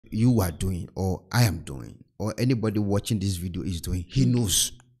you are doing, or I am doing, or anybody watching this video is doing, he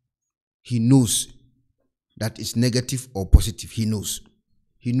knows. He knows that it's negative or positive. He knows.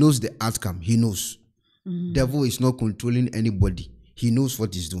 He knows the outcome. He knows. Devil is not controlling anybody. He knows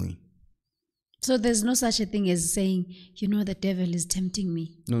what he's doing. So there's no such a thing as saying, the devil is tempting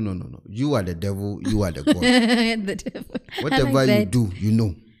me. No. You are the devil. You are the God. The devil. Whatever you do, you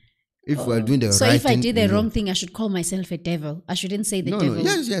know. If you are doing the right thing. So if I did the wrong thing, I should call myself a devil. I shouldn't say the devil. No.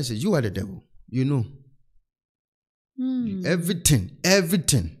 Yes. You are the devil. You know. Everything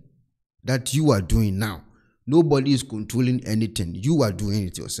that you are doing now, nobody is controlling anything. You are doing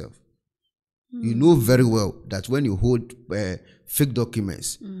it yourself. You know very well that when you hold fake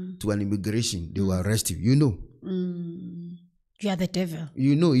documents to an immigration, they will arrest you. You know. You are the devil.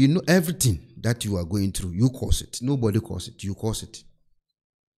 You know everything that you are going through. You cause it. Nobody cause it. You cause it.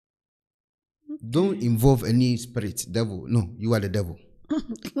 Okay. Don't involve any spirit, devil. No, you are the devil.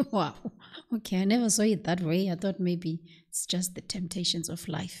 Wow. Okay, I never saw it that way. I thought maybe it's just the temptations of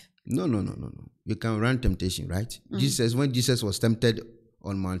life. No. You can run temptation, right? When Jesus was tempted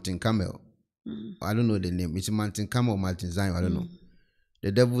on Mountain Carmel, I don't know the name. It's Mountain Carmel or Mountain Zion. I don't know.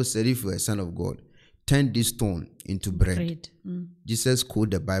 The devil said, if you are a son of God, turn this stone into bread. Jesus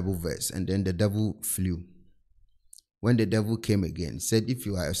quoted the Bible verse, and then the devil flew. When the devil came again, said, if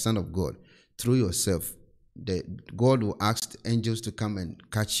you are a son of God, throw yourself. God will ask the angels to come and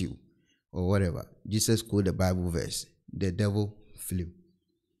catch you or whatever. Jesus quoted the Bible verse. The devil flew.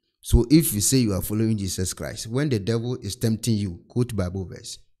 So if you say you are following Jesus Christ, when the devil is tempting you, quote Bible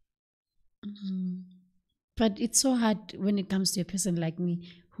verse. But it's so hard when it comes to a person like me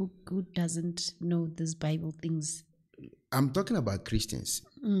who doesn't know these Bible things. I'm talking about Christians,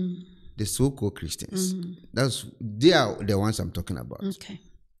 the so-called Christians. They are the ones I'm talking about. Okay.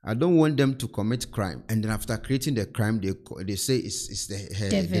 I don't want them to commit crime, and then after creating the crime, they say it's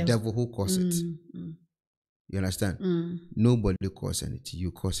the devil who caused it. You understand? Nobody caused anything.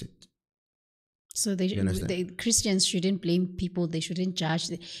 You cause it. So the Christians shouldn't blame people. They shouldn't judge.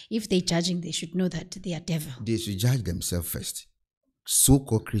 If they're judging, they should know that they are devil. They should judge themselves first.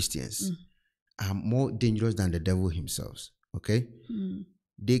 So-called Christians are more dangerous than the devil himself. Okay?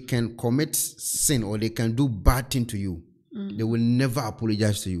 They can commit sin or they can do bad thing to you. They will never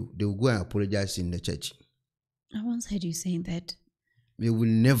apologize to you. They will go and apologize in the church. I once heard you saying that. They will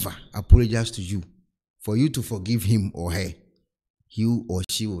never apologize to you. For you to forgive him or her, he or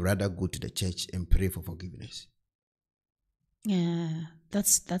she will rather go to the church and pray for forgiveness. Yeah,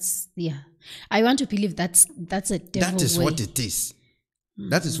 that's I want to believe that's a devil That is way. what it is.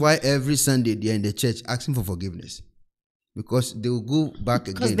 That is why every Sunday they are in the church asking for forgiveness. Because they will go back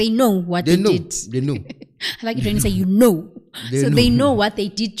again. Because they know what they did. They know. I like it when you say you know. They know what they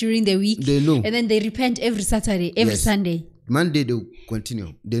did during the week. They know. And then they repent every Saturday, every Sunday. Monday they will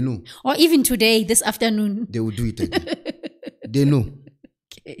continue. They know. Or even today, this afternoon. They will do it again. They know.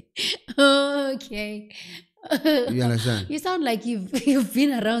 Okay. You understand? You sound like you've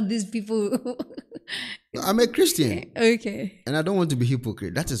been around these people. I'm a Christian. Okay. And I don't want to be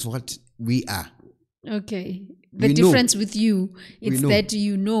hypocrite. That is what we are. Okay. The difference with you is that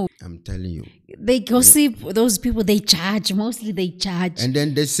you know. I'm telling you. They gossip, those people, they judge. Mostly they judge. And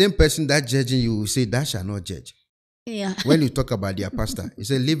then the same person that judging you will say, thou shalt not judge. Yeah. When you talk about their pastor, you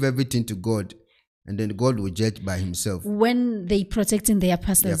say, leave everything to God. And then God will judge by himself. When they protecting their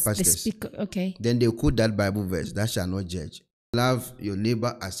pastors. They speak, okay. Then they quote that Bible verse, thou shalt not judge. Love your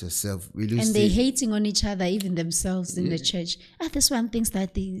neighbor as yourself. And they hating on each other, even themselves in the church. This one thinks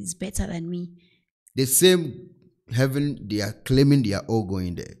that is better than me. The same heaven, they are claiming they are all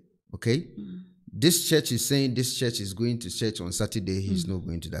going there. Okay? This church is saying this church is going to church on Saturday, he's not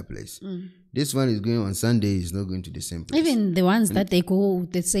going to that place. This one is going on Sunday, he's not going to the same place. Even the ones that they go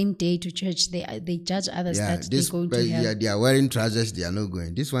the same day to church, they judge others that they go to hell. Yeah, they are wearing trousers, they are not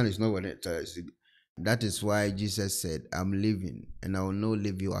going. This one is not wearing trousers. That is why Jesus said, I'm leaving, and I will not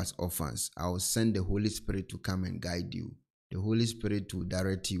leave you as orphans. I will send the Holy Spirit to come and guide you. The Holy Spirit will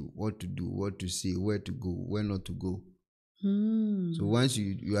direct you what to do, what to say, where to go, where not to go. So once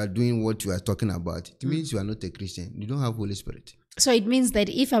you are doing what you are talking about, it means you are not a Christian. You don't have Holy Spirit. So it means that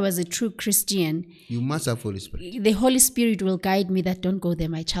if I was a true Christian, you must have Holy Spirit. The Holy Spirit will guide me that don't go there,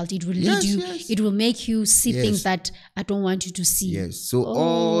 my child. It will lead you. Yes. It will make you see things that I don't want you to see. Yes. So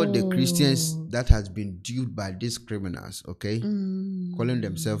all the Christians that has been duped by these criminals, okay, calling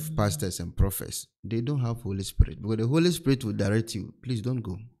themselves pastors and prophets, they don't have Holy Spirit. Because the Holy Spirit will direct you. Please don't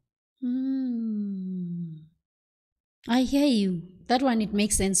go. I hear you. That one, it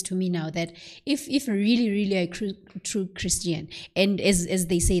makes sense to me now that if really a true Christian, and as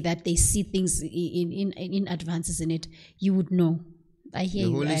they say that they see things in advances in it, you would know. I hear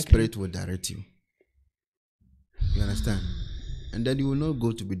you. The Holy Spirit will direct you. You understand? And then you will not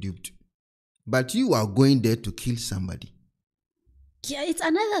go to be duped. But you are going there to kill somebody. Yeah, it's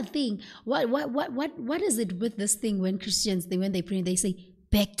another thing. What is it with this thing when Christians, when they pray, they say,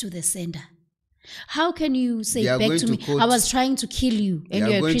 back to the sender? How can you say back to me? I was trying to kill you, and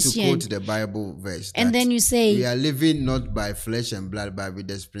you're a Christian. Going to quote the Bible verse, and then you say we are living not by flesh and blood, but with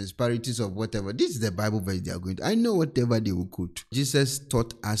the principalities of whatever. This is the Bible verse they are going to. I know whatever they will quote. Jesus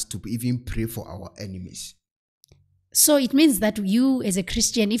taught us to even pray for our enemies. So it means that you, as a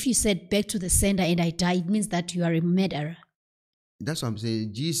Christian, if you said back to the sender and I die, it means that you are a murderer. That's what I'm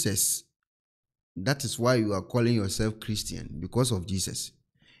saying. Jesus. That is why you are calling yourself Christian, because of Jesus.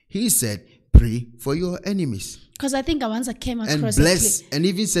 He said, pray for your enemies. Because I think I once came across and bless, and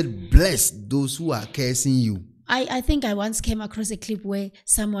even said, bless those who are cursing you. I think I once came across a clip where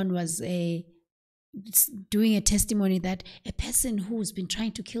someone was doing a testimony that a person who's been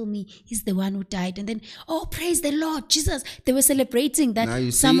trying to kill me is the one who died. And then, oh, praise the Lord, Jesus. They were celebrating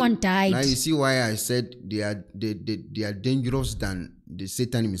that someone died. Now you see why I said they are dangerous than the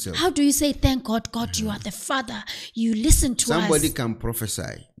Satan himself. How do you say, thank God, God, you are the Father. You listen to us. Somebody can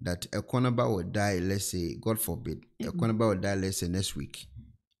prophesy that a cornerback will die, let's say, God forbid, a cornerback will die, let's say, next week.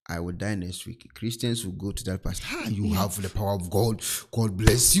 I will die next week. Christians will go to that pastor. You have the power of God. God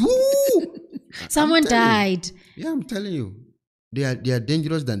bless you. Someone died. I'm telling you. They are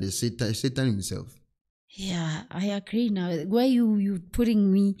dangerous than the Satan himself. Yeah, I agree now. Where you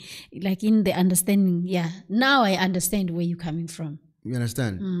putting me like in the understanding. Yeah. Now I understand where you're coming from. You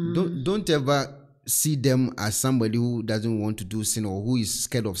understand? Don't ever see them as somebody who doesn't want to do sin or who is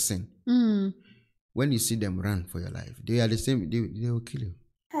scared of sin. When you see them, run for your life. They are the same. They will kill you.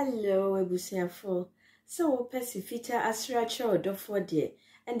 Hello, Ebusiafo. So Pacifica Asracha or Dofodie.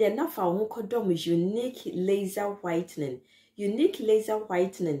 And then now for Unkodom is unique laser whitening. Unique laser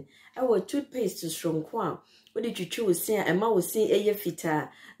whitening. Our toothpaste to strong quam. What did you choose? Say, and ma was saying a fita.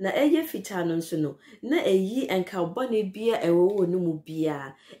 Na eye fita non sono. Na a ye and carbonate beer a wo no mu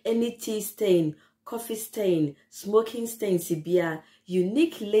beer. Any tea stain, coffee stain, smoking stain, beer.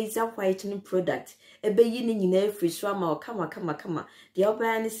 Unique laser whitening product. Ebe yini nyina free swama o kama. The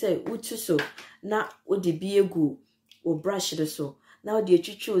oba say utu so na odi bi egu o brush do so. Now the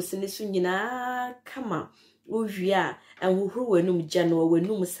chuchu sini so nyina kama uwia and wuhuru wenum jano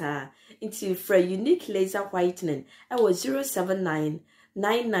wenum sa into for unique laser whitening. I was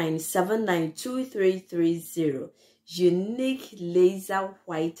 07999792330. Unique laser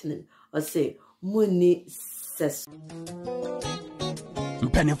whitening or say muni ses.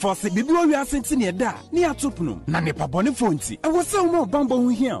 Pennyforce, Bibi, we are sitting here, near Tupnum, Nanipa Bonifonti, and was so more bumble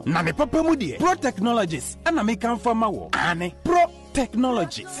here, Nanipa Pamudi, Pro Technologies, and American Farmer, Anne, Pro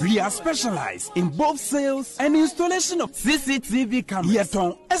Technologies. We are specialized in both sales and installation of CCTV cameras.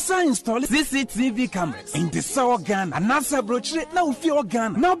 Yeton, Esa install CCTV cameras in the Sour Ghana and NASA brochure now fear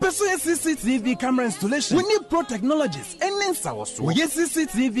Ghana. Now pursue CCTV camera installation. We need Pro Technologies and in Sour. We get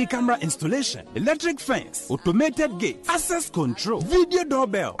CCTV camera installation, electric fence, automated gate, access control, video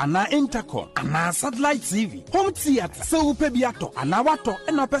doorbell, and our intercom, and our satellite TV, home theater, so upebiato, and our water,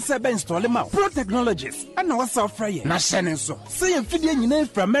 and our PCB install them out. Pro Technologies and our software. Na shenenso. Say Fidia nyina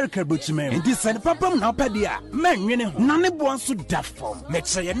from America Bruchman. And this and Papa now pedia. Man, none wants to that form. Make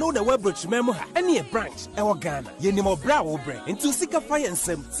sure you know the web Bruchman any a branch, our Ghana. You need more brow brain. Into Sika Fire and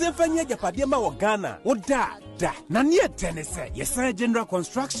Sem, Symphony Japadema or Ghana. What da? Nania Tennessee, yes, general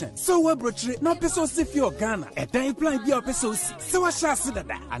construction. So web Bruchman, no peso si for Ghana. A time plan be a peso. So I shall see that.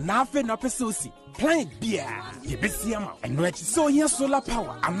 And now for no peso. Plant beer, Yebisiama, and which so here solar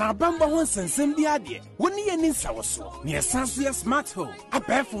power, and now Bamba once and send the idea. When you need Sawaso, near Sansia Smart Home, a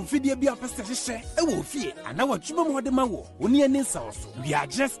pair from Fidia Bia Pestation, a wolf fear, and now what you want the Mawo, when you need Sawaso. We are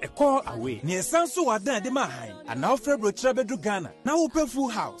just a call away. Near Sanso are there the Mahain, and now February Trabedu Ghana, now open full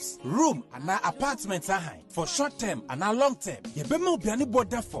house, room, and now apartments are high. For short term and now long term, you be more piano board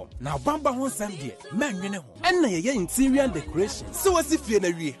that form. Now Bamba won't send dear, man, you know, and now your interior decoration. So as if you're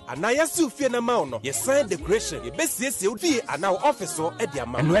a and I assume fear no mound, your sign decoration, your best yes, you'll be and now officer at the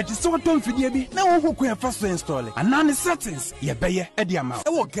amount. And where you saw Tom Fidiabi, now who can first install it. And none is settings, ye bay at the amount.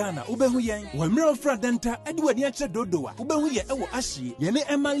 Our Ghana, Ubehuyan, when Mirror Fradenta, Edward Yacha Dodoa, Ubehuya, our Ashi, Yene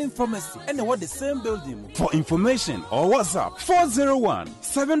Emalin Pharmacy, and what the same building. For information or WhatsApp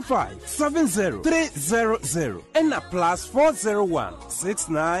 401-7570-300. And a plus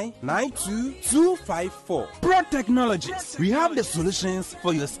 401-6992-254. Pro Technologies. We have the solutions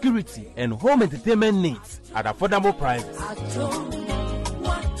for your security and home entertainment needs at affordable prices.